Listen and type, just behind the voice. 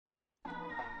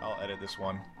I'll edit this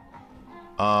one.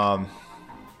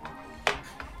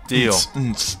 Deal.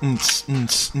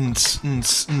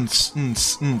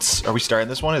 Are we starting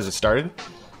this one? Is it started?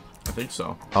 I think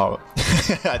so. Oh,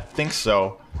 I think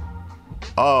so.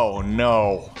 Oh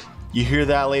no. You hear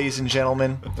that, ladies and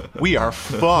gentlemen? We are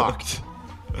fucked.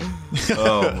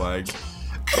 Oh my.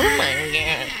 Oh my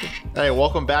god. Hey,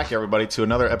 welcome back everybody to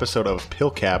another episode of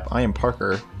Pilcast. I am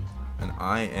Parker. And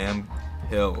I am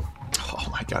Pill. Oh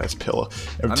my god, it's Pill.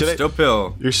 I'm still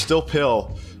Pill. You're still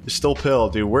Pill. You're still Pill,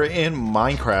 dude. We're in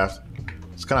Minecraft.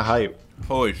 It's kind of hype.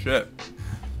 Holy shit.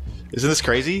 Isn't this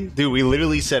crazy? Dude, we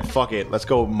literally said, fuck it. Let's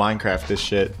go Minecraft this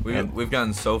shit. We've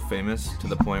gotten so famous to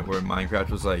the point where Minecraft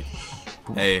was like,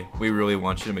 hey, we really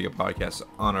want you to make a podcast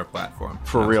on our platform.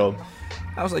 For real.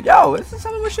 I was like, yo, this is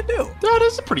something we should do. Yeah,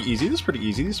 this is pretty easy. This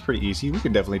is pretty easy. We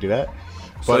can definitely do that.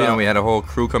 So, you know, we had a whole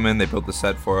crew come in. They built the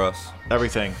set for us.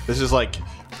 Everything. This is like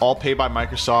all paid by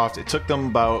Microsoft. It took them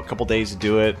about a couple days to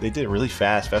do it. They did it really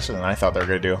fast, faster than I thought they were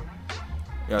going to do.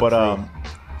 Yeah, but, true.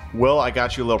 Will, I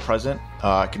got you a little present,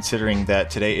 considering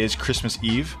that today is Christmas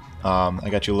Eve. I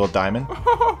got you a little diamond.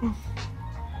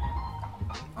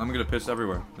 I'm going to piss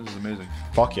everywhere. This is amazing.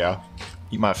 Fuck yeah.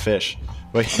 Eat my fish.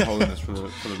 But, I'm holding this for the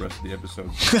rest of the episode.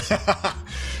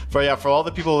 But yeah, for all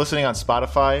the people listening on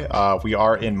Spotify, we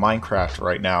are in Minecraft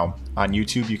right now. On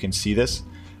YouTube, you can see this.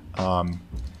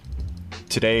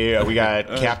 Today, we got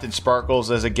Captain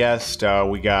Sparkles as a guest.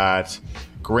 We got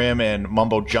Grim and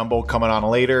Mumbo Jumbo coming on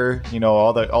later. You know,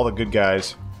 all the good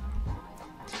guys.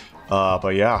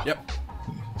 But yeah. Yep.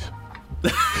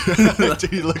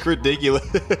 Dude, you look ridiculous.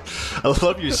 I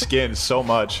love your skin so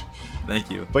much.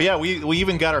 Thank you. But yeah, we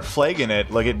even got our flag in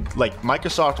it. Like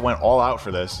Microsoft went all out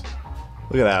for this.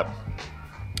 Look at that.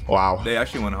 Wow. They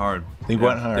actually went hard. They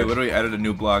went hard. They literally added a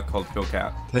new block called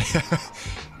Pilcast.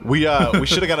 we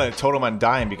should have got a totem on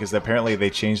dime because apparently they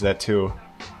changed that too.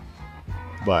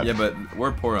 But yeah, but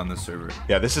we're poor on this server.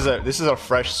 Yeah, this is a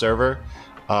fresh server.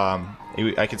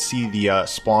 I could see the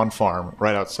spawn farm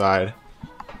right outside.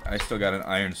 I still got an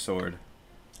iron sword.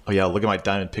 Oh yeah, look at my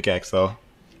diamond pickaxe though.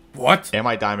 What? And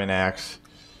my diamond axe.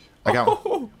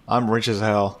 I'm rich as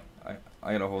hell.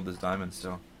 I gotta hold this diamond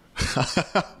still.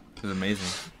 It's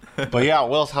amazing. But yeah,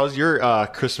 Wells, how's your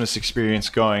Christmas experience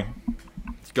going?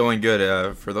 It's going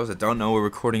good. For those that don't know, we're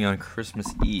recording on Christmas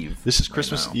Eve. This is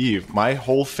Christmas Eve. My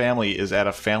whole family is at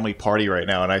a family party right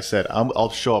now, and I said I'll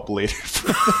show up later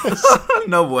for this.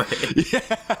 No way. Yeah.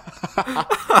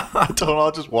 I told them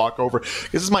I'll just walk over.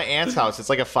 This is my aunt's house. It's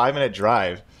like a 5-minute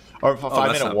drive, or a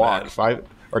 5-minute walk. Bad. 5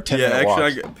 or 10-minute walk. Yeah,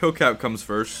 actually, Pilcap comes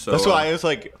first. So that's why I was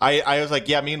like, I was like,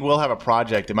 yeah, me and Will have a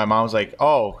project, and my mom was like,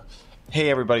 oh, hey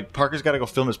everybody, Parker's got to go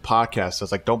film his podcast. So I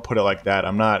was like, don't put it like that.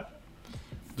 I'm not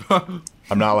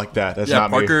like that. That's not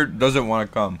Parker me. doesn't want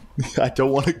to come. I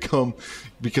don't want to come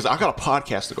because I got a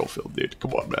podcast to go film, dude.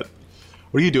 Come on, man.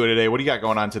 What are you doing today? What do you got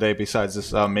going on today besides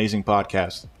this amazing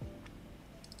podcast?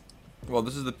 Well,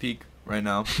 this is the peak right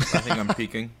now. I think I'm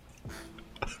peaking.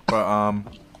 But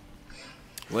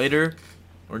later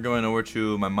we're going over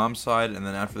to my mom's side, and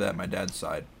then after that, my dad's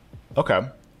side. Okay.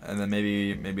 And then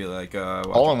maybe like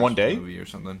all in one day, movie or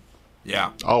something.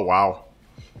 Yeah. Oh wow.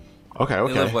 Okay.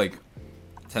 They live like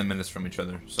 10 minutes from each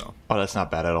other, so. Oh, that's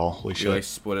not bad at all. Holy shit. We like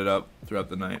split it up throughout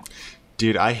the night.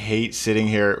 Dude, I hate sitting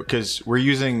here because we're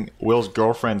using Will's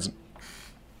girlfriend's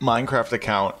Minecraft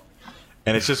account,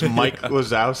 and it's just Mike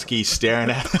Wazowski staring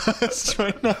at us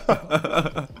right now.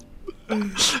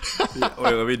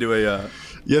 Wait, let me do a.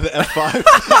 Yeah, the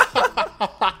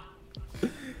F5.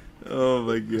 Oh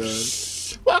my god.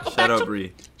 Shout out,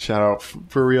 Bree. Shout out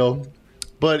for real.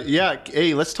 But yeah,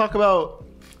 hey, let's talk about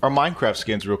our Minecraft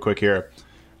skins real quick here.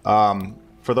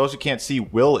 For those who can't see,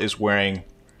 Will is wearing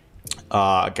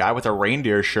a guy with a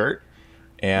reindeer shirt,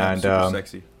 and super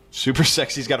sexy. Super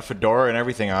sexy. He's got a fedora and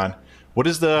everything on. What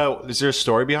is is there a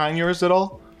story behind yours at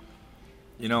all?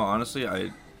 You know, honestly,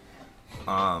 I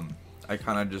kind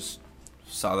of just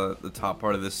saw the top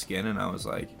part of this skin, and I was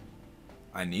like,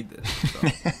 I need this.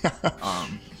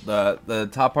 So, the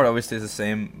top part always stays the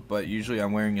same, but usually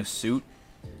I'm wearing a suit.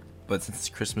 But since it's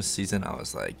Christmas season, I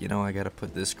was like, you know, I gotta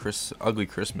put this ugly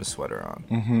Christmas sweater on.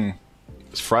 Mm-hmm.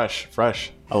 It's fresh.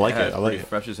 I like it. I like it.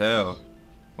 Fresh as hell.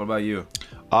 What about you?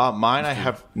 Mine I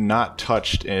have not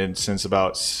touched since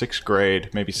about 6th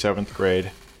grade, maybe 7th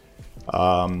grade.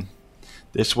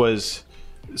 This was,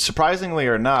 surprisingly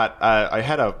or not, I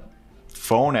had a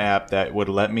phone app that would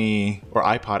let me, or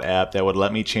iPod app that would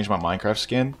let me change my Minecraft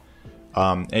skin.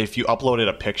 If you uploaded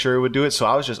a picture, it would do it. So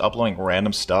I was just uploading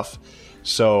random stuff.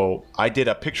 So I did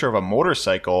a picture of a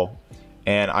motorcycle,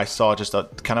 and I saw just a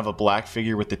kind of a black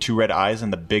figure with the 2 red eyes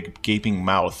and the big gaping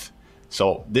mouth.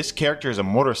 So this character is a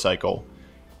motorcycle,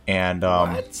 And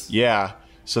What? yeah,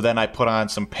 so then I put on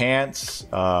some pants.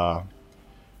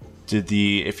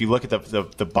 If you look at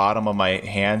the bottom of my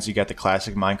hands, you got the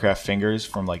classic Minecraft fingers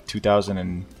from like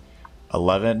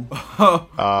 2011.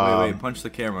 Wait, punch the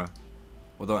camera.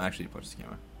 Well, don't actually punch the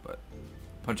camera, but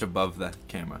punch above the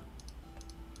camera.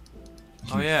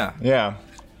 Oh yeah. Yeah.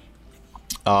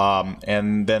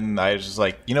 And then I was just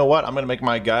like, you know what? I'm gonna make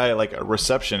my guy like a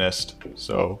receptionist.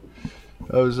 So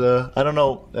I was, I don't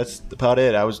know. That's about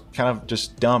it. I was kind of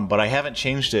just dumb, but I haven't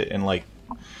changed it in like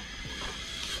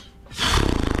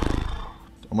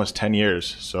almost 10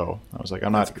 years. So I was like,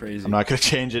 That's crazy. I'm not gonna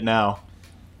change it now.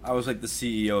 I was like the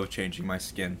CEO of changing my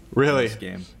skin. Really? In this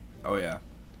game. Oh yeah.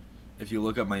 If you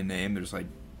look up my name, there's like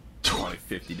probably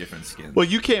 50 different skins. Well,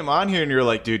 you came on here and you're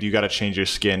like, dude, you got to change your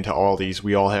skin to all these.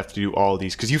 We all have to do all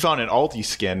these because you found an Aldi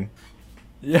skin.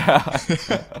 Yeah.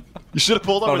 You should have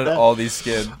pulled up with that. Aldi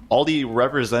skin. Aldi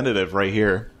representative right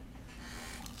here.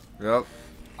 Yep.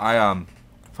 I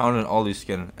found an Aldi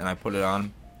skin and I put it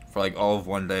on for like all of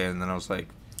one day, and then I was like,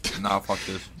 nah, fuck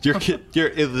this.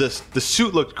 The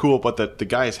suit looked cool, but the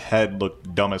guy's head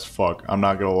looked dumb as fuck. I'm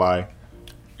not gonna lie.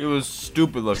 It was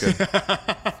stupid looking.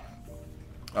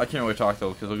 I can't really talk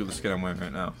though because look at the skin I'm wearing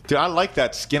right now. Dude, I like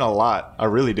that skin a lot. I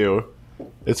really do.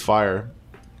 It's fire.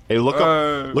 Hey, look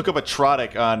up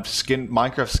Atrotic on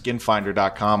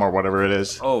MinecraftSkinFinder.com or whatever it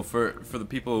is. Oh, for the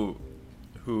people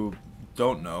who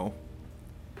don't know,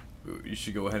 you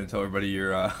should go ahead and tell everybody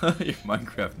your your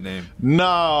Minecraft name.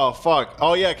 No, fuck.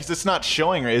 Oh yeah, because it's not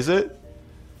showing, is it?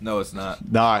 No, it's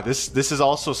not. Nah, this is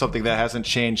also something that hasn't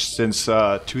changed since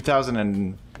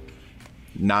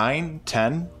 2009,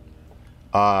 10.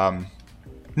 No,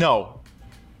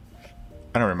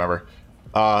 I don't remember.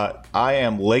 I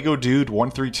am Lego Dude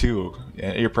 132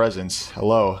 at your presence.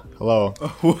 Hello.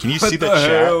 Can you see the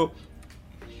chat?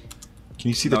 Can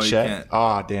you see the chat? Can't.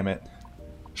 Ah, damn it.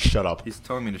 Shut up. He's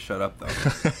telling me to shut up though.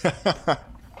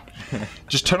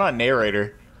 Just turn on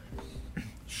narrator.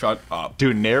 Shut up.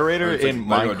 Dude, narrator in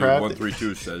Lego Minecraft. Dude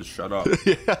 132 says shut up.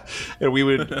 Yeah. And we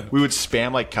would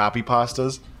spam like copy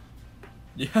pastas.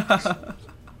 Yeah.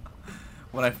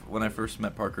 When I first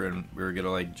met Parker and we were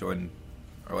gonna like join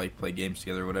or like play games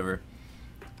together or whatever,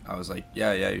 I was like,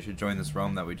 yeah, you should join this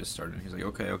realm that we just started. And he's like,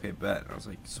 okay, bet. And I was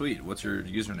like, sweet. What's your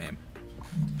username?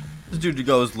 This dude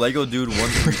goes Lego Dude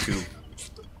 132.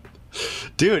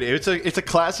 Dude, it's a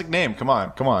classic name. Come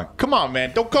on,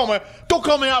 man. Don't call me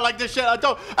out like this shit. I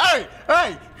don't. Hey.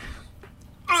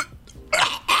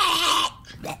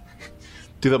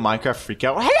 Do the Minecraft freak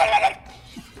out.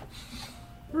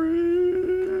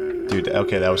 Dude,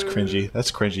 okay, that was cringy.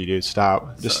 That's cringy, dude.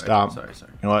 Stop. Just stop. Sorry. You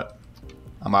know what?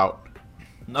 I'm out.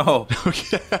 No.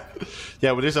 Okay.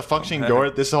 Yeah, but there's a functioning door.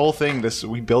 This whole thing,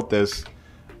 we built this.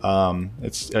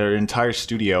 It's our entire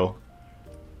studio.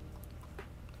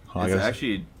 It's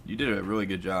actually, you did a really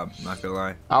good job. I'm not gonna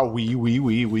lie. Oh, we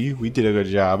did a good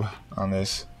job on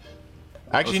this.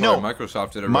 Actually, no.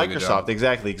 Microsoft did a really good job.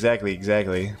 Exactly.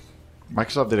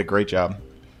 Microsoft did a great job.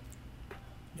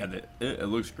 Yeah, it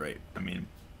looks great. I mean,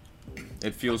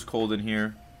 it feels cold in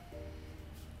here.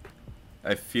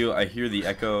 I hear the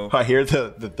echo. I hear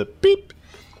the beep.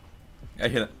 I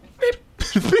hear the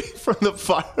beep from the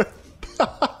fire.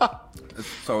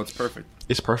 So it's perfect.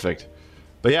 It's perfect.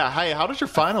 But yeah, hey, how did your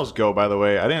finals go, by the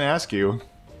way? I didn't ask you.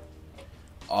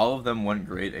 All of them went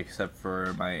great except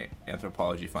for my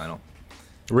anthropology final.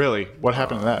 Really? What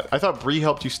happened to that? I thought Bree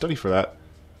helped you study for that.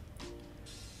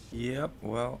 Yep,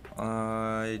 well,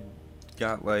 I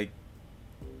got like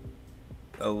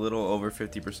a little over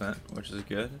 50%, which is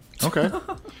good. Okay.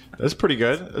 That's pretty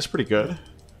good. It's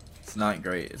not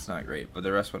great, but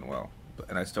the rest went well.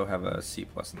 And I still have a C+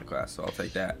 in the class, so I'll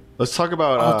take that. Let's talk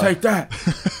about... I'll take that!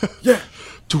 Yeah!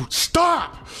 Dude,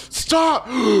 stop!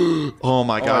 Oh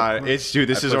my god. This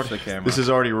is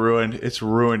already ruined. It's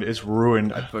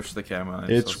ruined. I pushed the camera.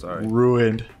 I'm it's so sorry.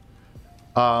 Ruined.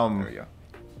 There we go.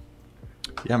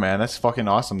 Yeah, man, that's fucking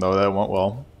awesome though. That went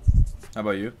well. How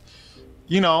about you?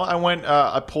 You know,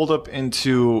 I pulled up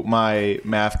into my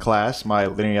math class, my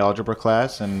linear algebra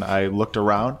class, and I looked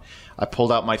around. I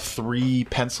pulled out my 3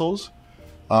 pencils.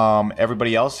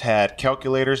 Everybody else had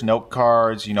calculators, note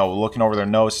cards, looking over their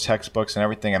notes, textbooks, and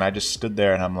everything. And I just stood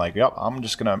there and I'm like, yep, I'm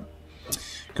just going to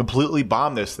completely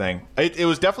bomb this thing. It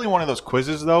was definitely one of those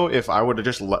quizzes, though. If I would have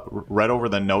just read over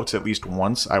the notes at least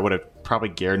once, I would have probably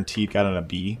guaranteed gotten a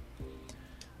B.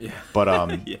 Yeah. But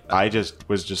yeah. I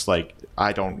was just like,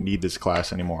 I don't need this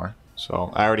class anymore.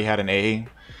 So I already had an A.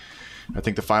 I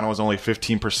think the final was only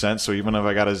 15%. So even if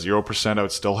I got a 0%, I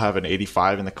would still have an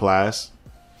 85 in the class.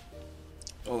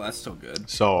 Oh, that's still good.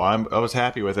 So I was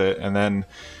happy with it. And then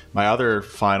my other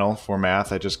final for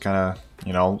math, I just kind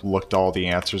of, looked all the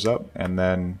answers up, and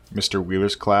then Mr.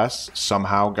 Wheeler's class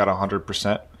somehow got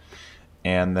 100%.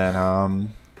 And then,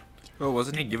 Well,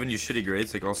 wasn't he giving you shitty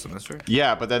grades like all semester?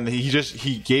 yeah, but then he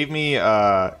gave me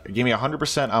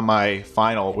 100% on my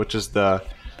final, which is the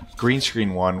green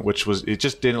screen one, it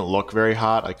just didn't look very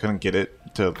hot. I couldn't get it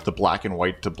to the black and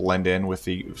white to blend in with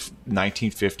the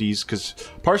 1950s,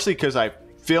 partially because I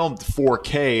filmed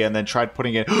 4K and then tried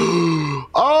putting it. The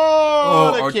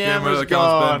camera's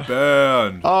gone. Been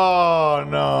banned. Oh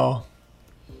no!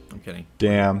 I'm kidding.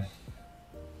 Damn.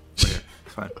 It's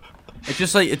fine. It's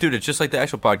just like, dude. It's just like the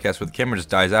actual podcast where the camera just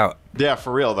dies out. Yeah,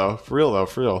 for real though. For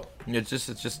real. It's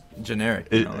just generic.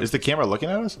 Is the camera looking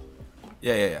at us?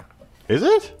 Yeah. Is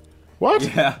it? What?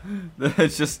 Yeah.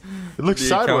 It's just. It looks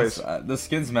sideways. The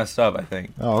skin's messed up, I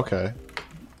think. Oh, okay.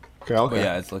 But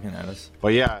yeah, it's looking at us.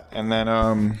 But yeah, and then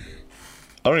I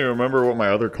don't even remember what my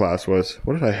other class was.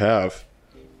 What did I have?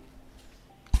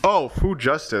 Oh, food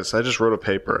justice. I just wrote a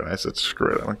paper and I said,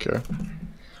 screw it, I don't care.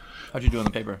 How'd you do on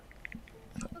the paper?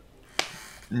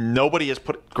 Nobody has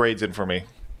put grades in for me.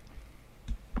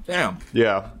 Damn.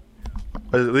 Yeah.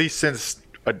 At least since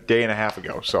a day and a half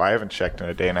ago. So I haven't checked in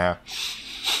a day and a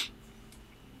half.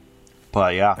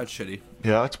 But yeah. That's shitty.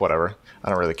 Yeah, it's whatever. I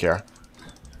don't really care.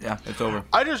 Yeah, it's over.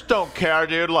 I just don't care,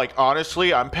 dude. Like,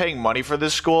 honestly, I'm paying money for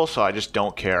this school, so I just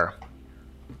don't care.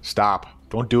 Stop.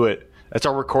 Don't do it. That's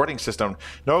our recording system.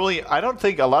 Normally, I don't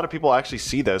think a lot of people actually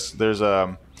see this. There's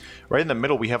right in the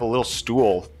middle, we have a little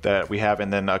stool that we have,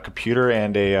 and then a computer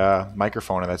and a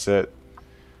microphone, and that's it.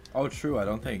 Oh, true. I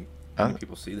don't think many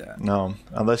people see that. No,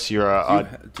 unless you're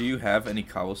do you have any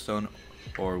cobblestone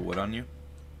or wood on you?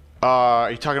 Are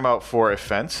you talking about for a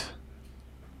fence?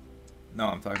 No,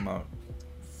 I'm talking about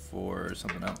for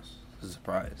something else. It's a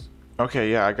surprise.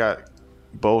 Okay, yeah, I got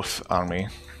both on me.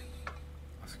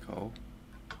 Let's go.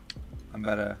 I'm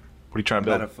about to. What are you trying to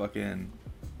build? I'm about to fucking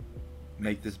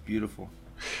make this beautiful.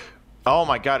 Oh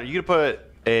my god, are you gonna put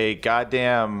a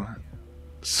goddamn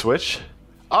switch?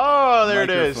 Oh, there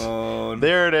Microphone. it is.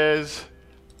 There it is.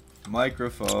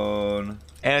 Microphone.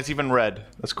 And it's even red.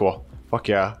 That's cool. Fuck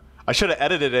yeah. I should have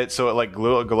edited it so it like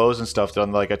glows and stuff,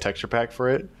 done like a texture pack for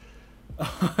it.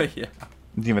 Oh yeah.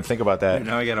 Didn't even think about that. Dude,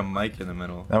 now we got a mic in the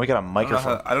middle. Now we got a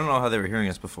microphone. I don't know how they were hearing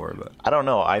us before, but I don't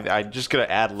know. I just gonna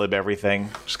ad lib everything.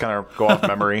 Just kind of go off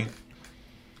memory.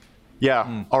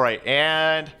 Yeah. All right.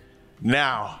 And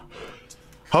now,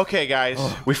 okay, guys,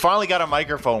 we finally got a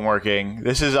microphone working.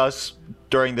 This is us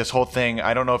during this whole thing.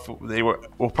 I don't know if they were.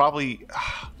 We'll probably.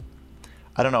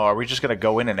 I don't know. Are we just gonna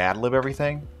go in and ad lib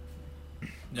everything?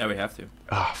 yeah, we have to.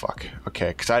 Oh, fuck. Okay,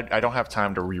 because I don't have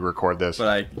time to re-record this.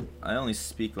 But I only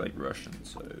speak like Russian,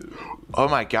 so. Oh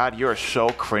my god, you are so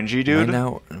cringy, dude.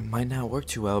 Might not work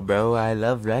too well, bro. I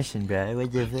love Russian, bro.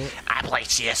 What the fuck? I play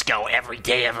CSGO every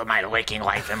day of my waking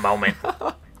life and moment.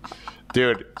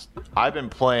 Dude, I've been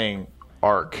playing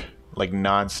Ark like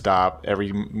nonstop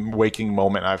every waking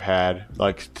moment I've had,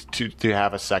 like to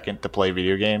have a second to play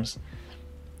video games.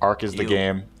 Ark is the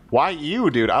game. Why you,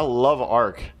 dude? I love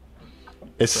Ark.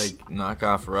 It's like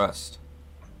knockoff Rust.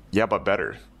 Yeah, but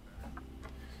better.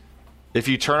 If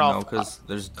you turn off, no, because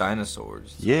there's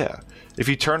dinosaurs. Yeah, if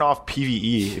you turn off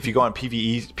PVE, if you go on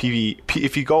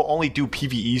if you go only do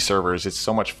PVE servers, it's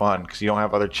so much fun because you don't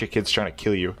have other kids trying to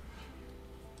kill you.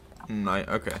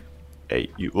 Okay.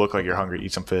 Hey, you look like you're hungry.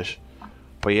 Eat some fish.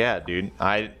 But yeah, dude,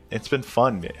 it's been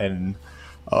fun, and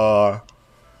I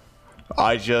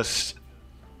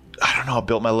don't know. I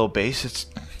built my little base.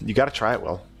 You got to try it,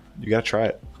 Will. You got to try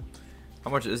it.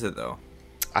 How much is it though?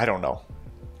 I don't know.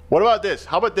 What about this?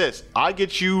 How about this? I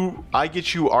get you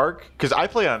Ark because I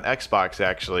play on Xbox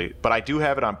actually, but I do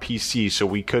have it on PC, so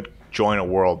we could join a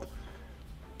world.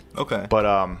 Okay. But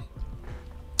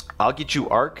I'll get you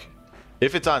Ark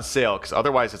if it's on sale, because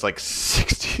otherwise it's like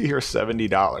 $60 or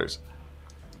 $70.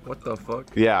 What the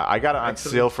fuck? Yeah, I got it on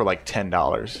sale for like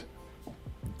 $10.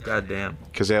 God damn.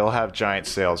 Because they'll have giant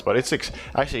sales, but it's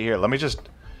actually here. Let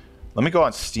me go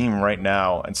on Steam right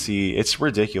now and see. It's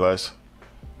ridiculous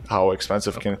how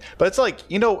expensive it can. But it's like,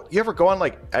 you ever go on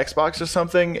like Xbox or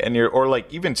something, and or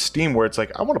like even Steam, where it's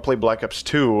like, I want to play Black Ops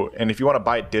 2, and if you want to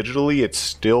buy it digitally, it's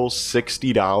still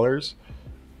 $60.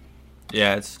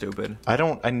 Yeah, it's stupid.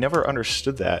 I never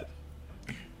understood that.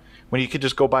 When you could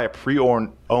just go buy a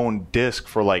pre-owned disc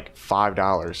for like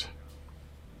 $5.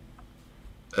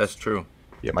 That's true.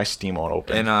 Yeah, my Steam won't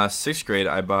open. In 6th grade,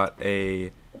 I bought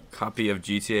a copy of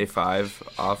GTA 5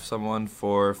 off someone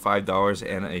for $5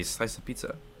 and a slice of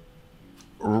pizza.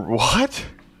 What?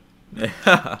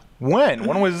 Yeah.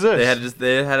 When was this?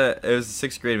 It was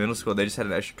 6th grade middle school. They just had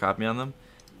an extra copy on them,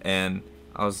 and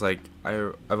I was like,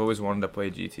 I've always wanted to play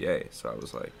GTA, so I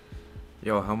was like,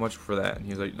 yo, how much for that? And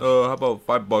he was like, oh, how about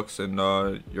 $5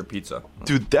 and your pizza?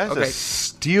 Dude, that's Okay. a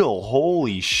steal.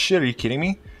 Holy shit, are you kidding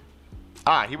me?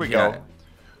 Ah, here we Yeah. go.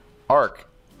 Arc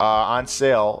on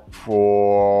sale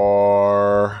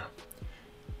for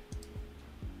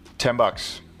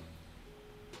 $10.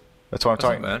 That's what I'm That's not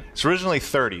talking. bad. It's originally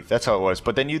 30. That's how it was.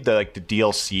 But then you the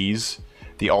DLCs,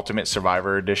 the Ultimate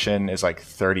Survivor Edition is like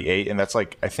 38, and that's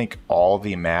like I think all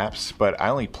the maps. But I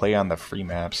only play on the free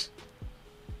maps.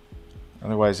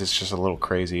 Otherwise, it's just a little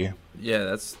crazy.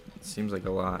 Yeah, seems like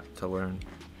a lot to learn.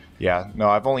 Yeah, no,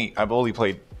 I've only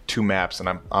played 2 maps, and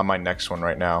I'm on my next one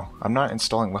right now. I'm not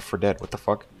installing Left 4 Dead. What the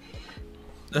fuck?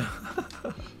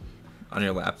 On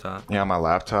your laptop. Yeah, on my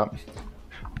laptop.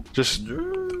 Just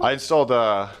I installed.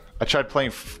 I tried playing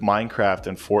Minecraft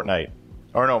and Fortnite,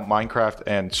 or no, Minecraft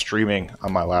and streaming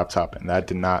on my laptop, and that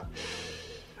did not.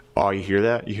 Oh, you hear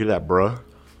that? You hear that, bruh?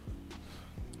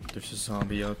 There's a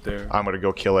zombie out there. I'm gonna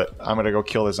go kill it. I'm gonna go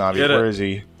kill the zombie. Get it. Where is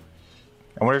he?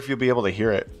 I wonder if you'll be able to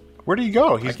hear it. Where did he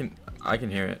go? I can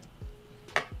hear it.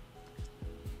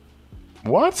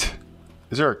 What?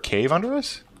 Is there a cave under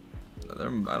us? I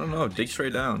don't know. Dig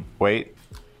straight down. Wait.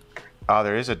 Oh,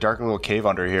 there is a dark little cave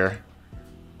under here.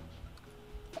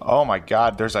 Oh my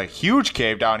god, there's a huge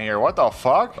cave down here. What the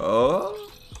fuck? Oh.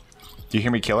 Do you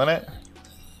hear me killing it?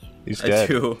 He's I dead.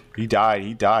 do. He died.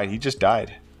 He died. He just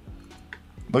died.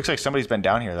 Looks like somebody's been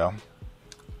down here, though.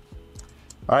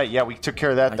 Alright, yeah, we took care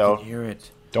of that, though. I can hear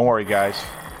it. Don't worry, guys.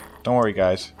 Don't worry,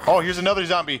 guys. Oh, here's another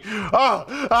zombie. Ah!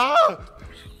 Ah!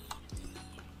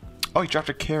 Oh, he dropped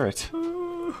a carrot. I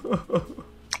got a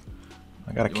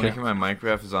You want to carrot. hear my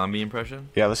Minecraft zombie impression?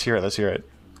 Yeah, let's hear it. Let's hear it.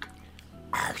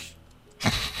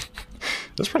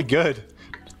 That's pretty good.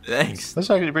 Thanks. That's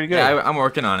actually pretty good. Yeah, I'm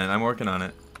working on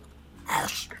it.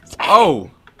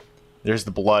 Oh! There's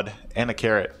the blood and the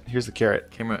carrot. Here's the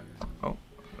carrot. Camera. Oh,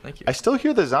 thank you. I still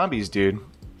hear the zombies, dude.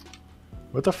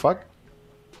 What the fuck?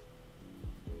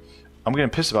 I'm getting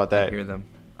pissed about I that. hear them.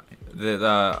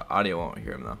 The audio won't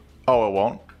hear them though. Oh, it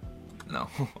won't? No.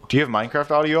 Do you have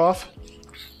Minecraft audio off?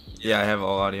 Yeah, I have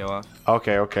all audio off.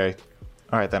 Okay, okay.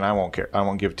 Alright, then I won't care. I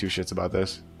won't give 2 shits about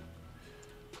this.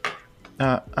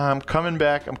 I'm coming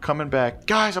back. I'm coming back.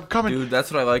 Guys, I'm coming. Dude,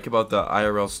 that's what I like about the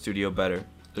IRL studio better.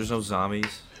 There's no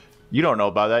zombies. You don't know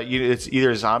about that. It's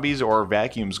either zombies or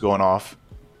vacuums going off.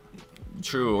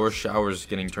 True, or showers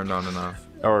getting turned on and off.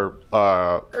 Or,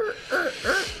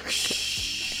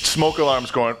 smoke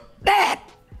alarms going.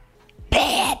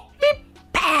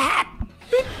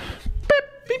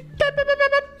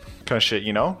 Kind of shit,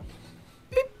 you know?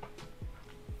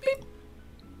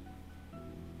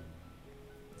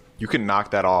 You can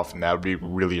knock that off, and that would be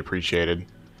really appreciated.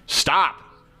 Stop!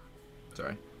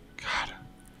 Sorry. God.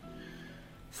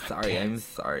 Sorry, I'm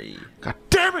sorry. God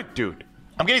damn it, dude!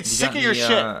 I'm getting sick got of your any,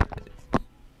 shit!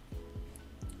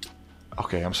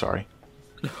 Okay, I'm sorry.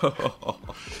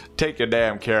 Take your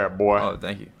damn carrot, boy. Oh,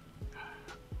 thank you.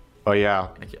 Oh, yeah.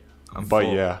 Thank you. I'm But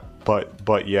full. yeah.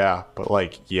 But yeah. But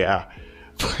like, yeah.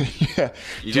 Yeah.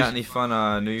 You Dude, got any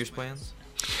fun New Year's plans?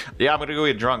 yeah, I'm gonna go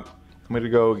get drunk. I'm gonna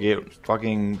go get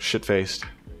fucking shit-faced.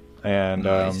 And,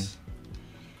 Nice.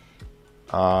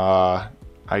 I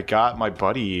got my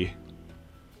buddy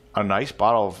a nice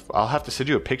bottle of. I'll have to send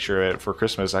you a picture of it for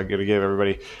Christmas. I gotta give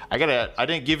everybody. I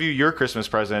didn't give you your Christmas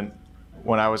present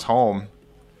when I was home,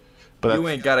 but You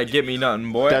ain't gotta get me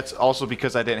nothing, boy. that's also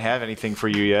because I didn't have anything for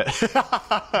you yet.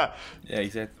 Yeah,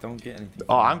 exactly. Don't get anything.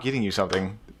 Oh, I'm getting you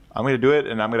something. I'm gonna do it,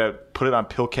 and I'm gonna put it on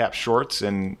Pilcast shorts,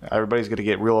 and everybody's gonna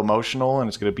get real emotional, and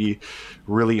it's gonna be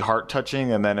really heart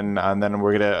touching, and then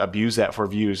we're gonna abuse that for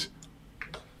views.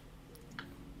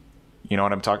 You know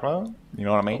what I'm talking about? You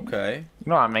know what I mean? Okay. You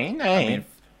know what I mean? Hey.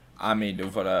 I mean,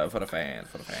 dude, for the fans, yeah,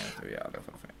 for the fans.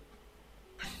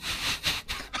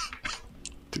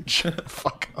 Dude, shut the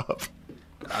fuck up.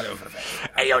 I'll do it for the fans.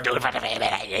 Hey, yo, do it for the family.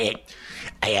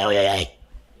 Hey, yo.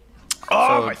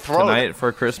 Oh, So my throat. tonight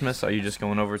for Christmas, are you just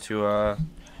going over to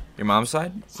your mom's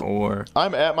side, or?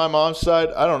 I'm at my mom's side.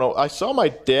 I don't know. I saw my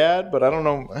dad, but I don't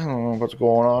know what's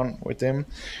going on with him.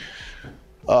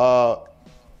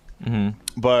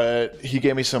 But he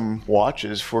gave me some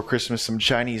watches for Christmas, some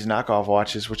Chinese knockoff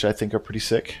watches, which I think are pretty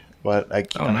sick. But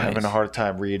I'm nice. having a hard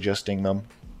time readjusting them.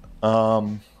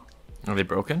 Are they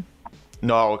broken?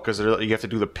 No, because you have to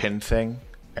do the pin thing,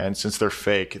 and since they're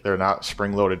fake, they're not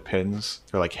spring-loaded pins.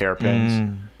 They're like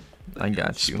hairpins, I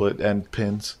got you. split end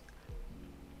pins.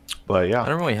 But I yeah,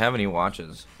 don't really have any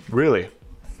watches. really,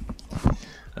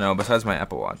 No, besides my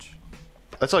Apple Watch.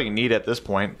 that's all you need at this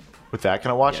point with that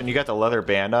kind of watch. Yeah. And you got the leather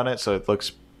band on it, so it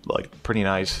looks like pretty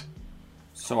nice.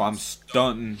 So I'm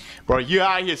stunting. Bro, you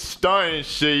out here stunting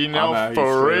shit, you know, I'm out here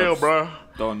for straight real, up bro.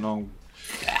 Don't know.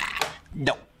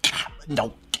 No cap,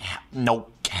 no cap, no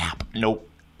cap, no.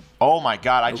 Oh my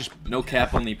god, I just... No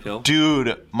cap, only pill.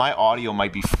 Dude, my audio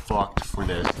might be fucked for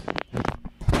this.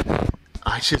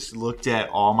 I just looked at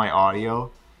all my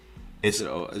audio. It's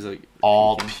Is it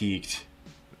all peaking? peaked.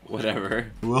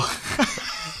 Whatever. Well,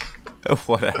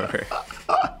 Whatever.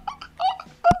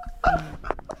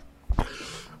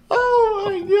 oh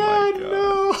my god, God.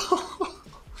 no.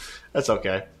 That's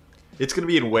okay. It's gonna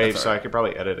be in waves, That's so all I right. could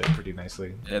probably edit it pretty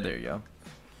nicely. Yeah, there you go.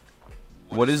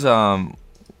 What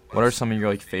are some of your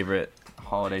like favorite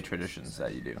holiday traditions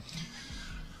that you do?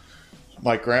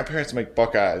 My grandparents make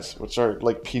Buckeyes, which are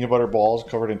like peanut butter balls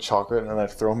covered in chocolate, and then I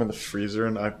throw them in the freezer,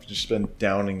 and I've just been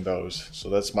downing those. So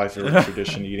that's my favorite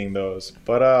tradition, eating those.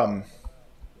 But I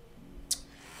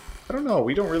don't know.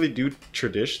 We don't really do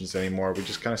traditions anymore. We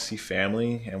just kind of see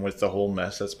family, and with the whole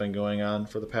mess that's been going on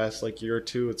for the past like year or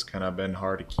two, it's kind of been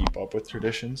hard to keep up with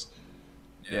traditions.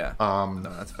 Yeah. No,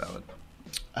 that's valid.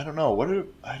 I don't know.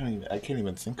 I can't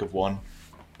even think of one.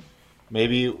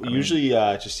 Maybe usually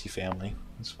just see family.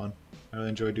 It's fun. I really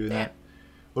enjoy doing that.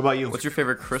 What about you? What's your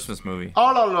favorite Christmas movie?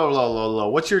 Oh, no.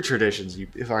 What's your traditions?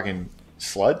 If I can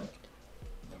slud?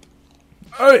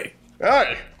 Hey.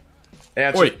 Hey!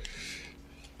 Answer. Wait.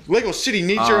 Lego City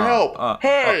needs your help.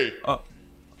 Hey!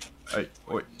 Hey.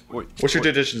 Wait. What's your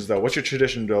traditions, though? What's your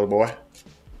tradition, though, boy?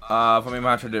 For me,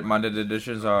 my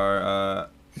traditions are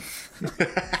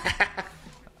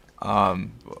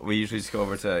we usually just go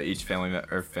over to each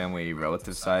family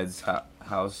relative side's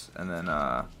house, and then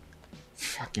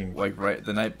Fucking... like right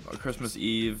the night Christmas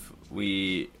Eve,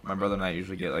 my brother and I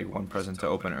usually get like one present to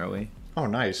open early. Oh,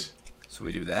 nice. So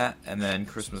we do that, and then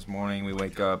Christmas morning we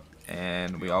wake up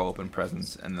and we all open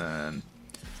presents, and then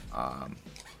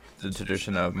the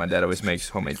tradition of my dad always makes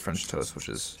homemade French toast, which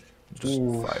is just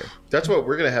fire. That's what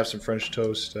we're going to have, some French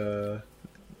toast.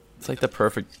 It's like the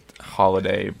perfect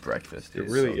holiday breakfast. It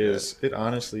really is. It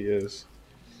honestly is.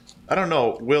 I don't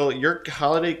know. Will, your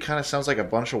holiday kind of sounds like a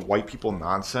bunch of white people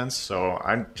nonsense, so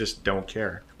I just don't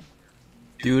care.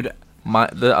 Dude,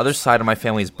 the other side of my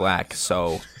family is black,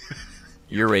 so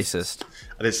you're racist.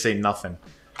 I didn't say nothing.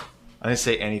 I didn't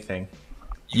say anything.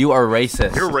 You are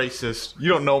racist. You're racist. You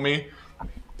don't know me.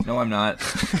 No, I'm not.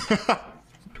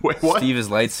 Wait, what? Steve is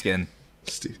light skinned.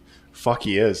 Steve. Fuck,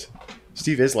 he is.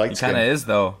 Steve is light He skinned. kind of is,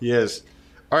 though. He is.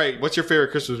 All right, what's your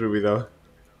favorite Christmas movie, though?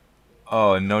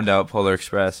 Oh, no doubt Polar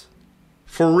Express.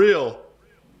 For real?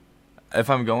 If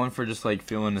I'm going for just like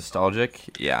feeling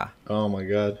nostalgic, yeah. Oh my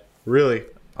god. Really?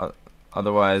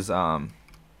 Otherwise,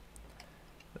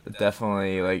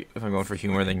 definitely like if I'm going for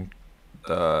humor, then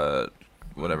the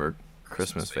whatever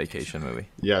Christmas Vacation movie.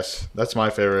 Yes, that's my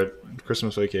favorite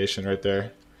Christmas Vacation right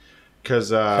there.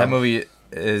 Because That movie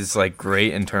is like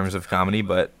great in terms of comedy,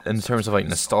 but in terms of like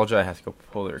nostalgia, I have to go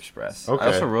Polar Express. Okay.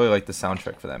 I also really like the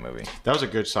soundtrack for that movie. that was a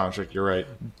good soundtrack. You're right.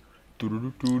 But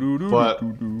I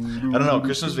don't know.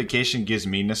 Christmas Vacation gives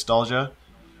me nostalgia.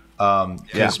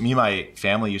 Because me and my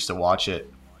family used to watch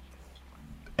it,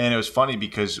 and it was funny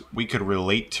because we could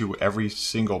relate to every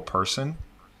single person.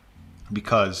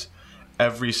 Because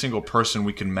every single person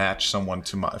we can match someone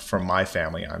from my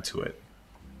family onto it,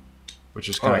 which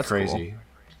is kind of that's crazy. cool.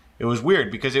 It was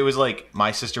weird because it was like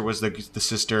my sister was the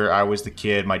sister, I was the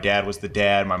kid, my dad was the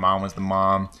dad, my mom was the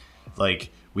mom. Like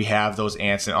we have those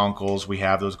aunts and uncles, we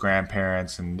have those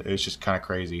grandparents, and it was just kind of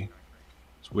crazy.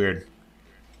 It's weird.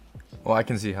 Well, I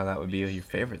can see how that would be your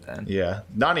favorite then. Yeah,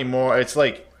 not anymore. It's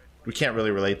like we can't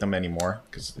really relate them anymore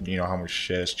because you know how much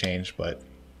shit has changed. But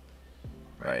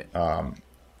Right.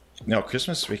 no,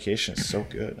 Christmas Vacation is so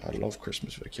good. I love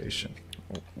Christmas Vacation.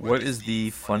 What is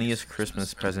the funniest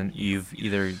Christmas present you've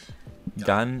either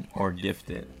done or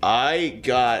gifted? I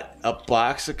got a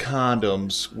box of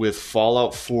condoms with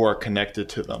Fallout 4 connected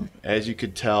to them. As you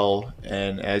could tell,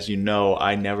 and as you know,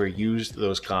 I never used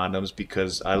those condoms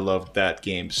because I loved that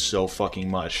game so fucking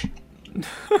much.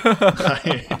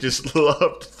 I just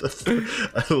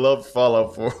I loved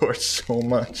Fallout 4 so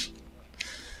much.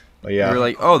 But yeah. You were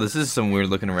like, oh, this is some weird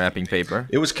looking wrapping paper.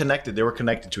 It was connected. They were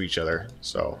connected to each other.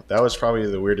 So that was probably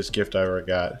the weirdest gift I ever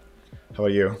got. How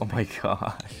about you? Oh my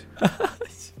gosh.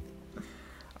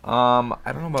 I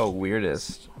don't know about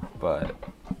weirdest, but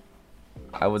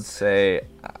I would say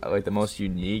like the most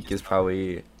unique is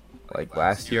probably like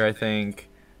last year, I think.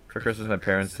 For Christmas, my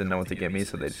parents didn't know what to get me,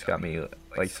 so they just got me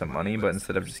like some money, but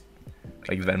instead of just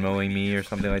like Venmoing me or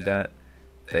something like that,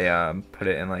 they put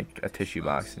it in like a tissue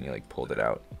box and you like pulled it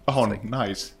out. Oh,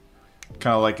 nice.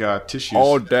 Kind of like tissues.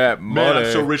 All that money. Man,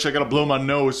 I'm so rich I gotta blow my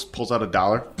nose. Pulls out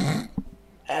 $1.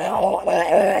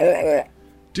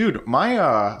 Dude,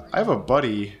 I have a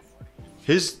buddy.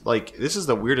 His this is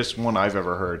the weirdest one I've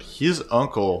ever heard. His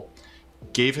uncle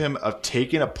gave him a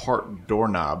taken apart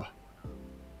doorknob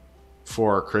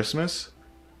for Christmas,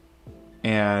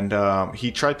 and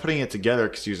he tried putting it together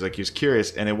because he was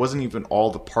curious, and it wasn't even all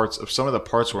the parts. Some of the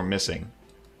parts were missing.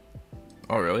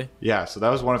 Oh, really? Yeah, so that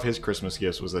was one of his Christmas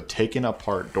gifts, was a taken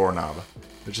apart doorknob.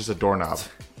 It's just a doorknob.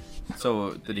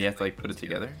 So did he have to put it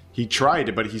together? He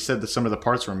tried, but he said that some of the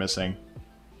parts were missing.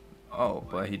 Oh,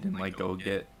 but he didn't go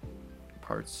get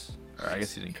parts. Or I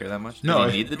guess he didn't care that much. Did No,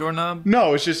 he need the doorknob?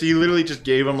 No, it's just he literally just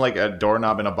gave him a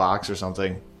doorknob in a box or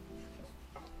something.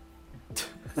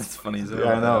 That's funny.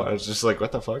 Yeah, I know. It's just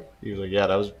what the fuck? He was like, yeah,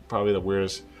 that was probably the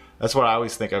weirdest. That's what I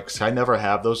always think of, because I never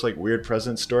have those weird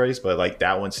present stories, but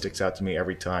that one sticks out to me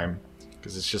every time,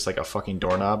 because it's just a fucking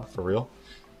doorknob for real.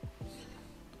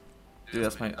 Dude,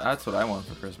 that's what I want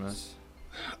for Christmas.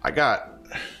 I got.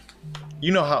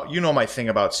 You know my thing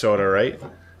about soda, right?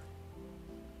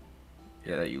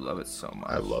 Yeah, that you love it so much.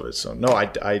 I love it so. No,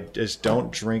 I just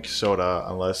don't drink soda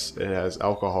unless it has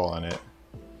alcohol in it.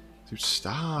 Dude,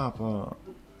 stop.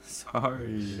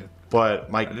 Sorry.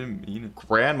 But I didn't mean it.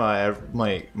 grandma,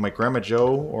 my grandma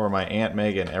Joe or my aunt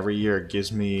Megan every year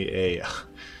gives me a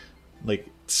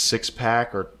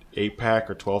 6-pack or 8-pack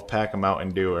or 12-pack of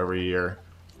Mountain Dew every year.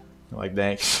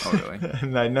 Thanks. Oh, really?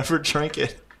 And I never drink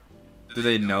it. Do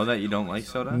they know that you don't like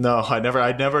soda? No, I don't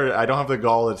have the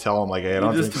gall to tell them hey, I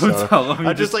don't drink don't soda. tell them.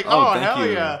 I'm just thank hell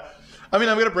you. yeah. I mean,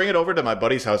 I'm gonna bring it over to my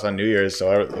buddy's house on New Year's,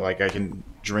 so I can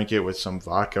drink it with some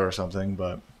vodka or something.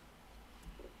 But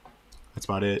that's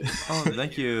about it. Oh,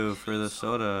 thank you for the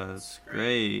soda. It's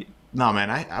great. No, man,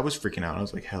 I was freaking out. I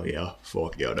was like, hell yeah,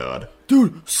 fuck yeah, dude.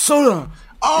 Dude, soda.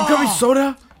 Oh! You got me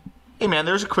soda? Hey, man,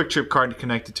 there's a Quick Trip card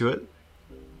connected to it.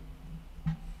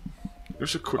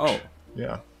 There's a quick. Oh.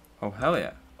 Yeah. Oh, hell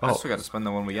yeah. I Oh. still got to spend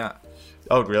the one we got.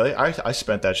 Oh, really? I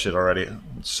spent that shit already.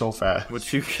 It's so fast.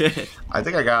 What'd you get? I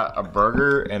think I got a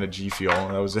burger and a G Fuel,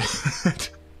 and that was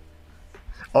it.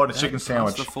 Oh, and a chicken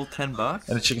sandwich. The full $10?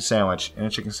 And a chicken sandwich. Oh.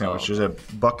 There's a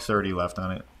 $1.30 left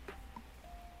on it.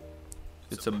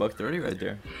 It's $1.30 right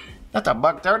there. That's a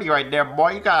 $1.30 right there,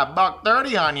 boy. You got a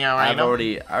 $1.30 on you, right? I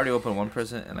already opened one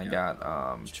present and I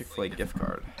got Chick-fil-A gift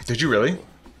card. Did you really?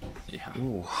 Yeah.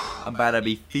 Ooh. I'm about to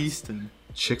be feasting.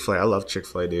 Chick-fil-A. I love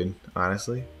Chick-fil-A, dude.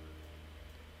 Honestly.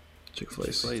 Chick-fil-A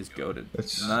is goated.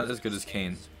 It's not as good as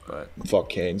Cane's, but fuck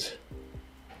Cane's.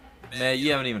 man,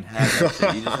 you haven't even had that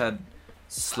shit. You just had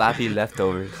slappy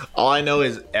leftovers. All I know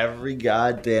is every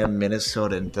goddamn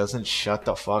Minnesotan doesn't shut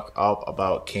the fuck up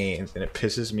about Cane's, and it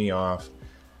pisses me off.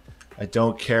 I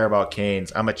don't care about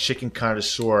Cane's. I'm a chicken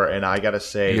connoisseur, and I gotta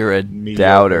say, You're a mediocre.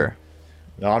 doubter.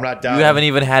 No, I'm not doubting. You haven't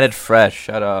even had it fresh.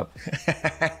 Shut up.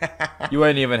 You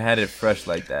ain't even had it fresh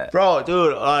like that. Bro,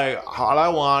 dude, all I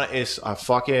want is a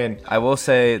fucking... I will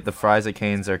say the fries at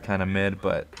Cane's are kind of mid,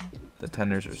 but the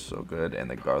tenders are so good, and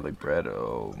the garlic bread,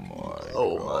 oh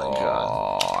my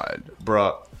god.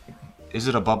 Bro, is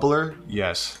it a bubbler?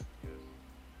 Yes.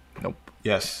 Nope.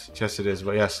 Yes, it is.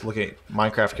 But yes, look at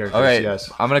Minecraft characters. All right,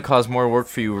 Yes. I'm gonna cause more work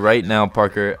for you right now,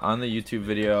 Parker. On the YouTube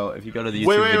video, if you go to the YouTube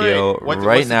Wait. video What's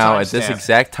right the now at this timestamp?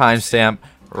 exact timestamp,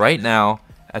 right now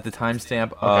at the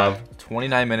timestamp of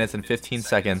 29 minutes and 15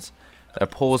 seconds, a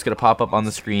poll is gonna pop up on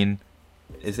the screen.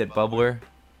 Is it bubbler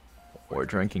or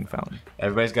drinking fountain?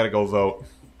 Everybody's got to go vote.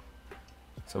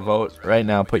 So vote right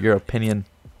now. Put your opinion.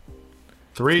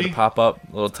 3. Pop up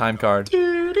little time card.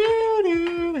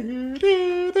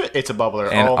 It's a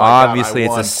bubbler. And oh my obviously, God, I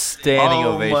it's won. a standing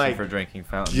Oh my ovation for drinking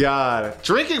fountain. God,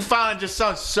 drinking fountain just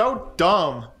sounds so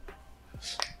dumb.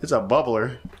 It's a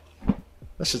bubbler.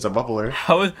 That's just a bubbler.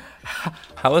 How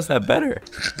is that better?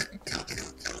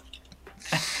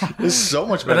 It's so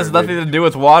much That better. has nothing dude. to do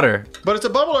with water. But it's a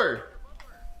bubbler.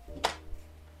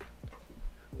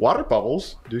 Water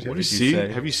bubbles, dude. What did you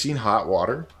say? Have you seen hot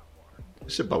water?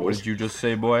 This shit bubbles. What did you just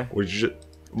say, boy? Would you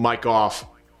mic off?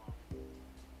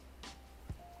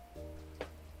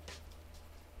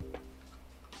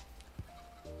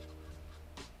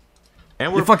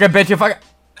 And You fucking bitch, you fucking...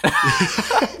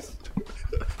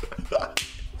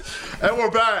 And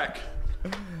we're back.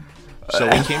 So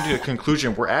we came to a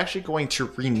conclusion. We're actually going to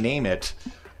rename it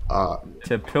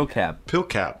To Pilcap.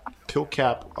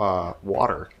 Pilcap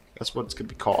water. That's what it's going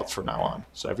to be called from now on.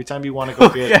 So every time you want to go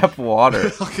get Pilcap water.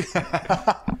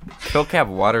 Pilcap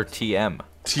water TM.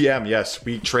 TM, yes,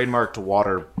 we trademarked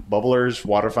water bubblers,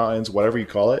 water fountains, whatever you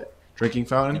call it, drinking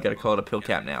fountain. You gotta call it a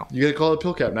Pilcap now. You gotta call it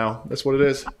Pilcap now. That's what it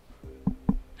is.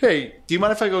 Hey, do you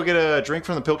mind if I go get a drink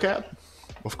from the Pilcap?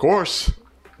 Of course.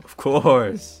 Of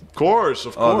course. Of course,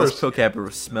 of Oh, course. this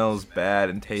Pilcap smells bad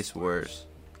and tastes worse.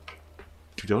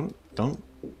 Dude, don't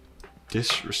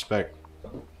Disrespect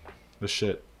the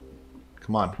shit.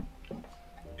 Come on.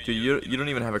 Dude, you don't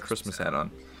even have a Christmas hat on.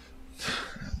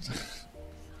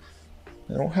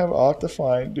 I don't have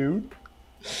Optifine, dude.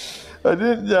 I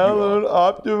didn't download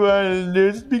Optifine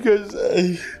just because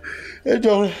I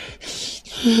don't.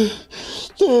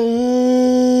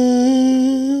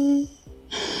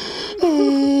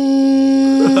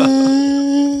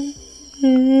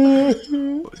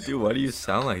 Dude, why do you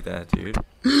sound like that, dude?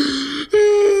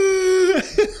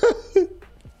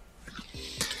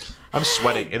 I'm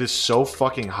sweating. It is so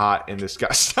fucking hot in this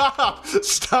guy. Stop!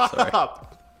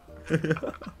 Stop!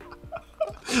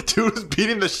 Dude is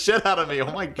beating the shit out of me.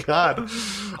 Oh my god.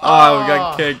 Oh, we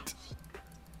got kicked.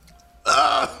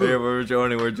 Here, we're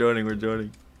joining.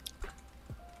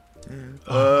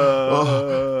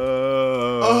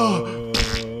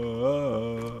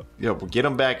 Yo, get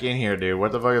him back in here, dude.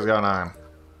 What the fuck is going on?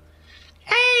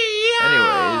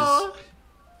 Anyways.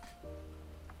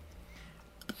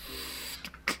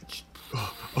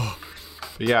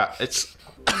 Yeah, it's...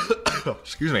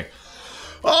 Excuse me.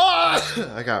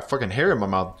 I got fucking hair in my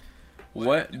mouth.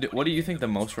 What do you think the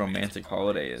most romantic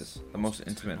holiday is? The most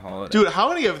intimate holiday? Dude, how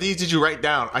many of these did you write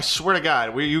down? I swear to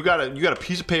God, you got a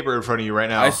piece of paper in front of you right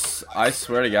now. I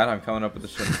swear to God, I'm coming up with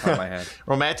this shit on top of my head.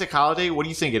 Romantic holiday? What do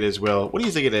you think it is, Will? What do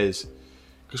you think it is?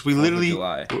 Because we literally...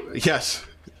 July. Yes.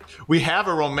 We have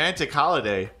a romantic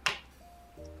holiday.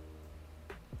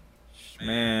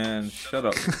 Man, shut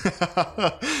up.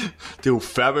 Dude,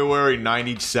 February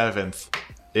 97th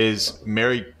is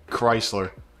Mary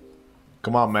Chrysler.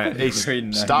 Come on, man. Hey,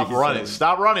 stop running.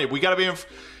 Stop running. We gotta be in...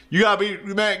 You gotta be...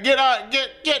 Man, get out.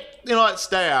 Get... You know what?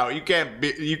 Stay out. You can't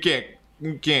be... You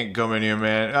can't come in here,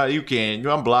 man. You can't.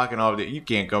 I'm blocking off the... You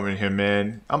can't come in here,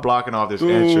 man. I'm blocking off this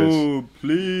entrance. Oh,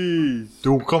 please.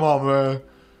 Dude, come on, man.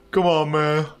 Come on,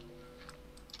 man.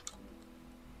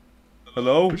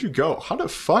 Hello? Where'd you go? How the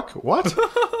fuck? What?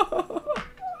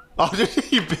 Oh, did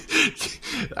he...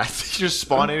 I think you just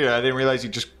spawned in here. I didn't realize you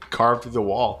just carved through the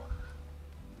wall.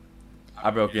 I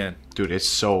broke in. Dude, it's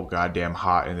so goddamn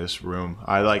hot in this room.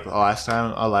 Last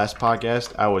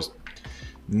podcast, I was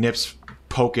nips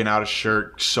poking out of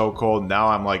shirt, so cold. Now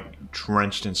I'm like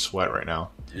drenched in sweat right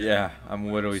now. Yeah,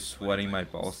 I'm literally sweating my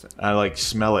balls. I like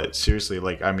smell it. Seriously,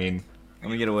 like, I mean...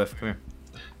 Let me get a whiff. Come here.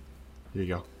 Here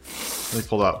you go. Let me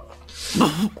pull it up.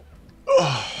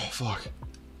 Oh, fuck.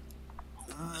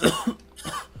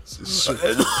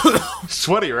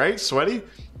 Sweaty, right? Sweaty?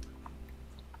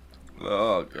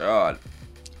 Oh, God.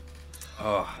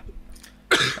 Oh.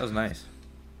 That was nice.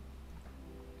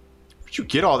 Where'd you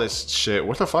get all this shit?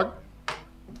 What the fuck?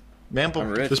 Man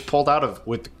just pulled out of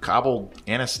with cobbled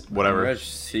anise, whatever. I'm rich,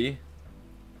 see?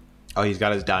 Oh, he's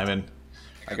got his diamond.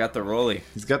 I got the rolly.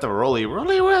 He's got the rolly.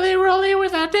 Rolly, rolly, rolly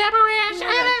with a tambourine.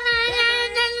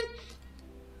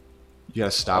 You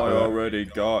gotta stop it. I already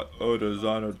got a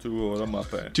designer tool on my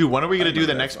pants. Dude, when are we gonna do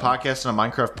the next podcast on a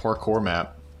Minecraft parkour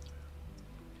map?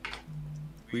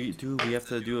 We have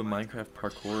to do a Minecraft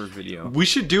parkour video. We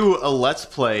should do a let's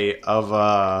play of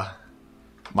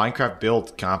Minecraft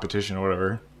build competition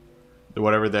or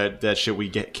whatever that shit we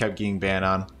kept getting banned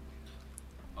on.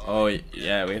 Oh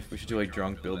yeah, we should do like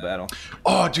drunk build battle.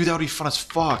 Oh, dude, that would be fun as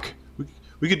fuck.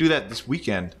 We could do that this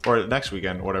weekend or next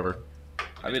weekend, whatever.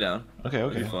 I'd be down. Okay.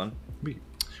 That'd be fun.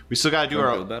 We still gotta do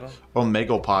our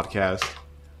Omegle podcast.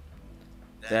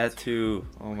 That too.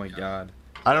 Oh my god.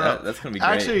 I don't know. That's gonna be great.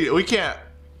 Actually, we can't.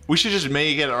 We should just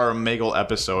make it our Omegle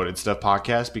episode instead of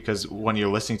podcast because when you're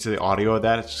listening to the audio of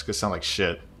that, it's just gonna sound like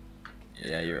shit.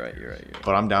 Yeah, you're right.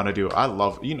 But I'm down to do it. I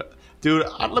love dude.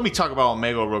 Let me talk about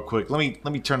Omegle real quick. Let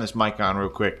me turn this mic on real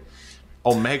quick.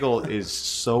 Omegle is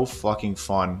so fucking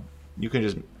fun. You can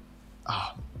just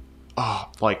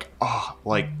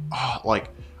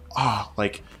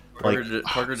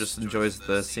Parker just enjoys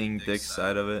the seeing dick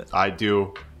side of it. I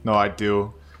do. No, I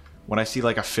do. When I see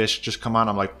like a fish just come on,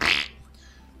 I'm like,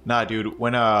 nah, dude.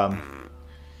 When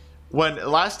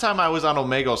last time I was on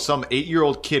Omegle, some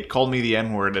 8-year-old kid called me the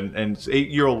N-word, and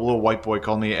 8-year-old little white boy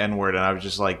called me N-word, and I was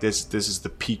just like, this is the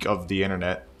peak of the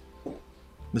internet.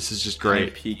 This is just great.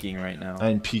 I'm peaking right now.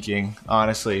 I'm peaking,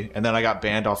 honestly. And then I got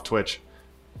banned off Twitch.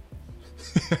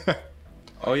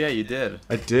 Oh yeah, you did.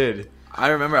 I did. I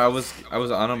remember I was on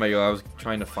Omegle. I was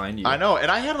trying to find you. I know,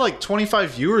 and I had like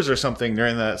 25 viewers or something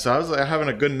during that, so I was like having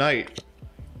a good night.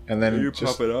 And then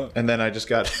pop it up. And then I just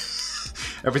got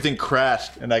everything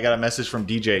crashed, and I got a message from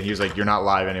DJ, and he was like, "You're not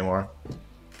live anymore."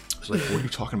 I was like, "What are you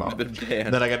talking about?" Been banned.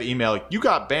 And then I got an email like, "You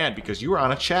got banned because you were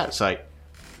on a chat site."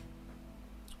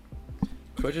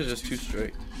 Twitch is just too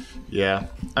strict. Yeah,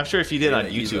 I'm sure if you did on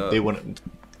ease YouTube, up. they wouldn't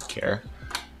care.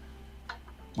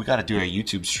 We got to do a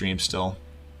YouTube stream still.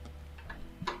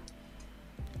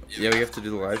 Yeah, we have to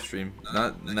do the live stream.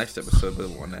 Not the next episode, but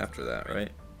the one after that,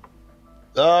 right?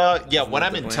 Yeah, when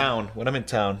I'm in town. When I'm in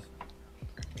town.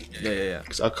 Yeah.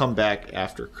 Because I'll come back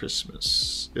after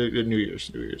Christmas. New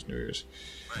Year's.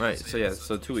 Right,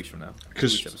 so 2 weeks from now.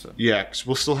 Because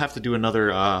we'll still have to do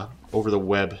another over the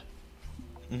web.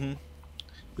 Mm-hmm.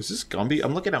 Is this Gumby?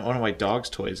 I'm looking at one of my dog's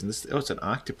toys, and it's an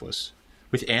octopus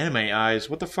with anime eyes.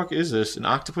 What the fuck is this? An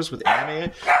octopus with anime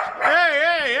eyes?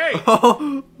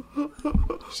 Hey!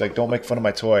 She's like, don't make fun of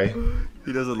my toy.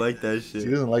 He doesn't like that shit. He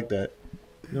doesn't like that.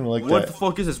 He doesn't like what that. the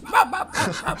fuck is this?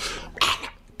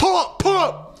 Pull up!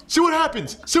 See what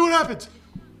happens! Should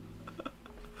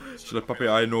I puppy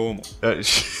I know him?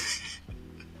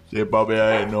 Yeah, puppy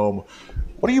I know him.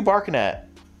 What are you barking at?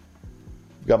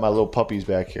 Got my little puppies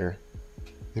back here.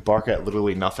 They bark at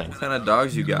literally nothing. What kind of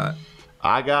dogs you got?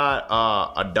 I got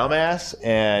a dumbass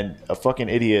and a fucking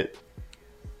idiot.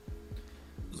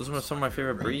 Those are some of my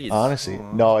favorite breeds. Honestly,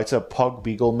 no, it's a pug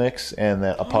beagle mix and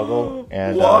a puggle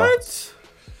and what?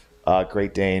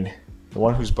 Great Dane. The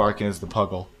one who's barking is the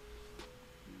puggle.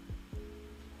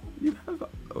 You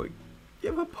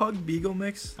have a pug beagle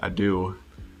mix? I do.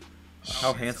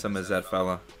 How handsome is that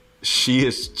fella? She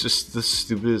is just the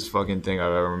stupidest fucking thing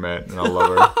I've ever met, and I love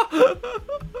her.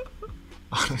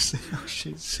 Honestly,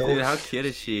 she's so. Dude, how cute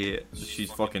is she? She's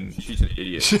an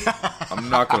idiot. I'm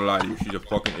not gonna lie to you, she's a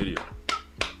fucking idiot.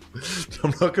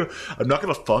 I'm not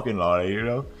gonna fucking lie, you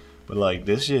know. But like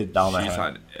this shit down the She's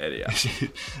head. an idiot.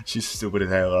 She's stupid as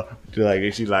hell. Bro.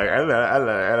 She's like,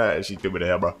 she's stupid as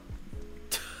hell, bro.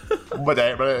 But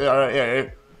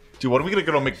dude, when are we gonna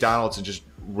go to McDonald's and just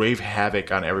rave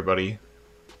havoc on everybody?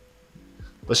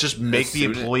 Let's just make the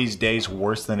employees' days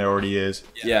worse than it already is.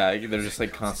 Yeah, they're just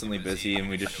like constantly busy, and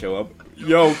we just show up.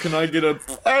 Yo, can I get a?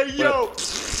 Hey, yo!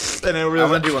 And then I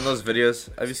want to do one of those videos.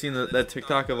 Have you seen that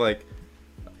TikTok of like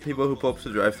people who pull up to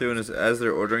the drive-thru and as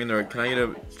they're ordering, they're like, "Can I get a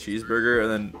cheeseburger?" And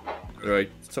then they're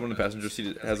like, someone in the passenger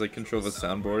seat has like control of a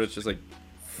soundboard. It's just like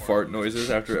fart noises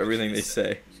after everything they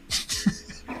say.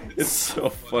 It's so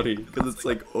funny because it's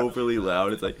like overly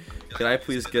loud. It's like, "Can I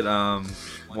please get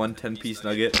one 10-piece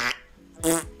nugget?"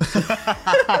 And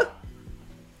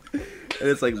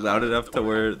it's like loud enough to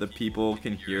where the people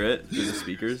can hear it through the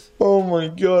speakers. Oh my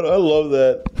god, I love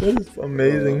that. That is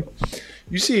amazing.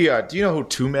 You see, do you know who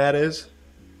Too Mad is?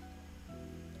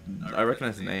 I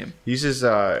recognize the name. He's this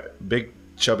big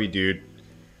chubby dude,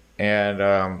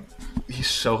 and he's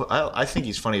so. I think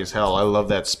he's funny as hell. I love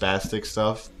that spastic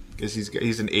stuff because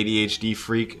he's an ADHD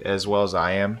freak as well as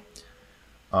I am.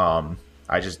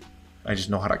 I just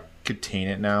know how to contain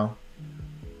it now.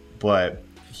 But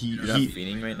You're not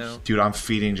feeding right now? Dude, I'm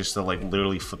feeding just to like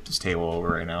literally flip this table over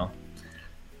right now.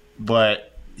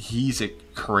 But he's a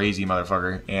crazy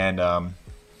motherfucker, and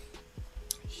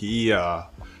he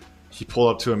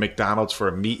pulled up to a McDonald's for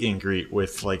a meet and greet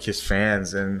with like his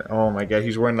fans, and oh my god,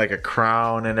 he's wearing like a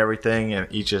crown and everything, and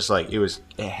he just like, it was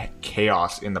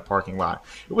chaos in the parking lot.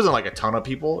 It wasn't like a ton of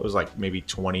people, it was like maybe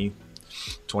 20,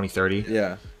 30.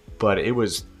 Yeah. But it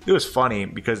was funny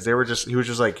because he was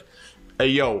just like, hey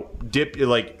yo,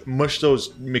 mush those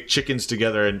McChickens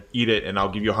together and eat it, and I'll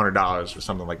give you $100 or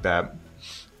something like that.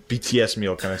 BTS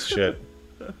meal kind of shit.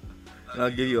 I'll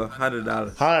give you $100.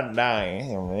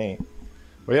 $100.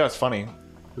 But yeah, it's funny.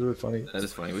 It's really funny. That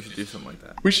is funny. We should do something like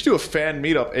that. We should do a fan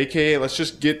meetup, aka let's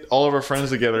just get all of our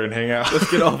friends together and hang out. Let's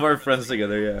get all of our friends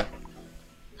together, yeah.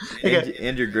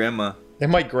 And your grandma. And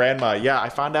my grandma. Yeah, I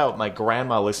found out my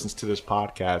grandma listens to this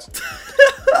podcast.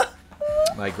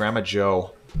 My grandma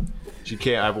Joe. She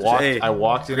can't. I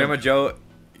walked in. Grandma Joe,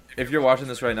 if you're watching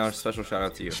this right now, special shout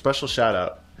out to you. Special shout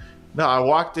out. No, I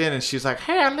walked in and she's like,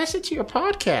 "Hey, I listened to your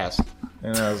podcast,"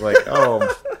 and I was like, "Oh,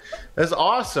 that's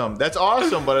awesome. That's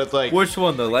awesome." But it's like, which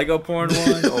one, the Lego porn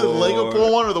one, the Lego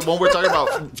porn one, or the one we're talking about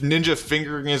ninja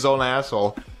fingering his own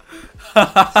asshole?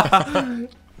 Oh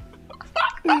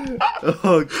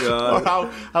god! Or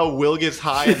how Will gets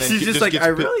high and then she's just like, I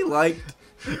really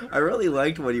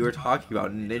liked what you were talking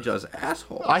about, Ninja's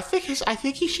asshole. I think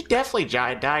he should definitely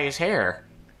dye his hair.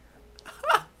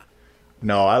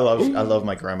 No, I love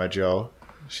my grandma Joe.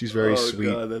 She's very sweet.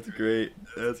 Oh god, that's great.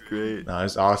 That's great. No,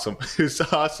 it's awesome. It's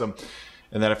awesome.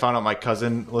 And then I found out my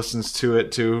cousin listens to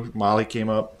it too. Molly came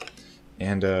up,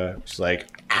 and she's like,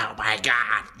 "Oh my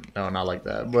god!" No, not like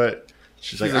that, but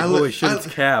she's like, "Holy shit, it's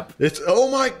Cap!"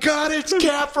 Oh my god, it's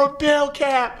Cap from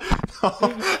Pilcast.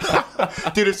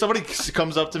 Dude, if somebody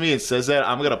comes up to me and says that,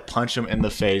 I'm gonna punch him in the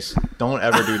face. Don't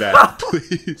ever do that,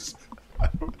 please.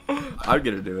 I'm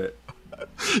gonna do it.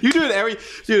 You do it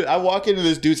dude. I walk into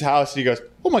this dude's house and he goes,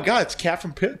 "Oh my god, it's Cap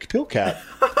from Pilcast."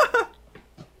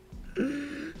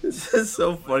 This is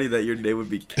so funny that your name would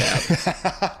be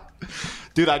Cap.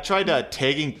 Dude, I tried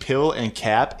tagging Pill and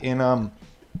Cap in our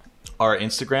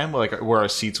Instagram, like where our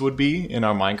seats would be in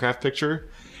our Minecraft picture.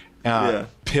 Yeah.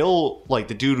 Pill, like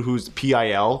the dude whose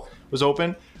PIL was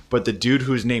open, but the dude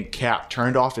who's named Cap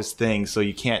turned off his thing, so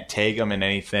you can't tag him in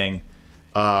anything.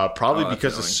 Probably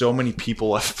because of so many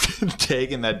people have been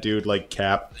tagging that dude like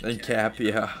Cap. And Cap,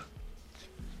 yeah.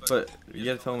 But you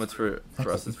gotta tell him it's for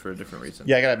us. It's for a different reason.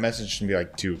 Yeah, I got a message and be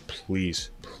like, dude,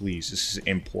 please, this is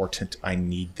important. I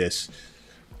need this.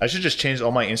 I should just change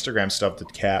all my Instagram stuff to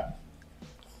Cap.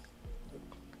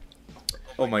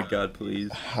 Oh my God,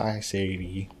 please. Hi,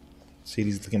 Sadie.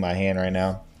 Sadie's looking at my hand right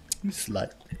now. You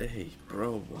slut. Hey,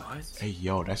 bro, what? Hey,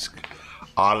 yo, that's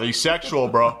oddly sexual,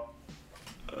 bro.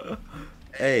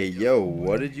 Hey, yo,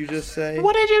 what did you just say?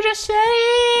 What did you just say?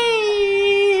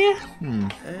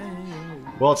 Hey.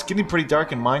 Well, it's getting pretty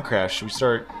dark in Minecraft.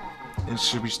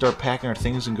 Should we start packing our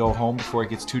things and go home before it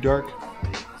gets too dark?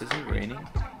 Is it raining?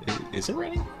 Is it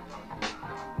raining?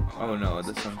 Oh no,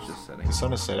 the sun's just setting. The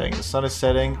sun is setting. The sun is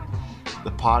setting.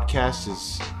 The podcast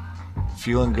is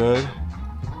feeling good.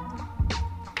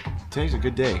 Today's a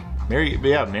good day.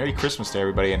 Merry Christmas to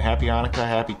everybody, and Happy Hanukkah,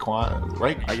 Happy Kwanzaa,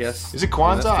 right? I guess. Is it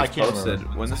Kwanzaa? I can't remember.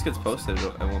 When this gets posted,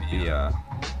 it won't be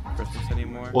Christmas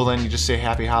anymore. Well, then you just say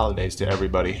Happy Holidays to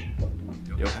everybody.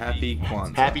 Yo, Happy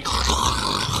Kwanzaa. Happy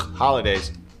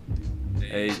Holidays.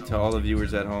 Hey, to all the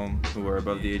viewers at home who are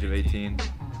above the age of 18.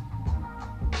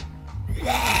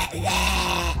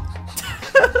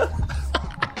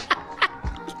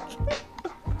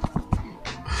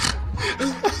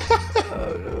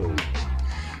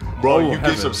 Bro, you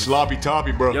get some sloppy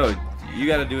toppy, bro. Yo, you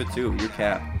gotta do it too. You're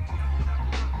Cap.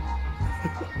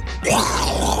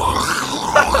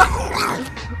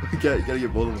 You gotta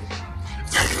get both of them.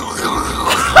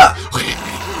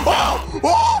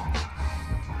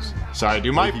 Sorry,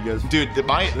 dude. My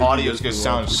audio is gonna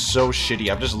sound so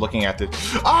shitty. I'm just looking at this.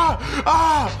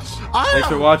 Thanks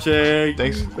for watching.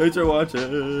 Thanks for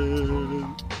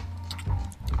watching.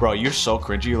 Bro, you're so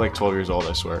cringy. You're like 12 years old,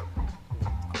 I swear.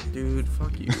 Dude,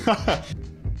 fuck you.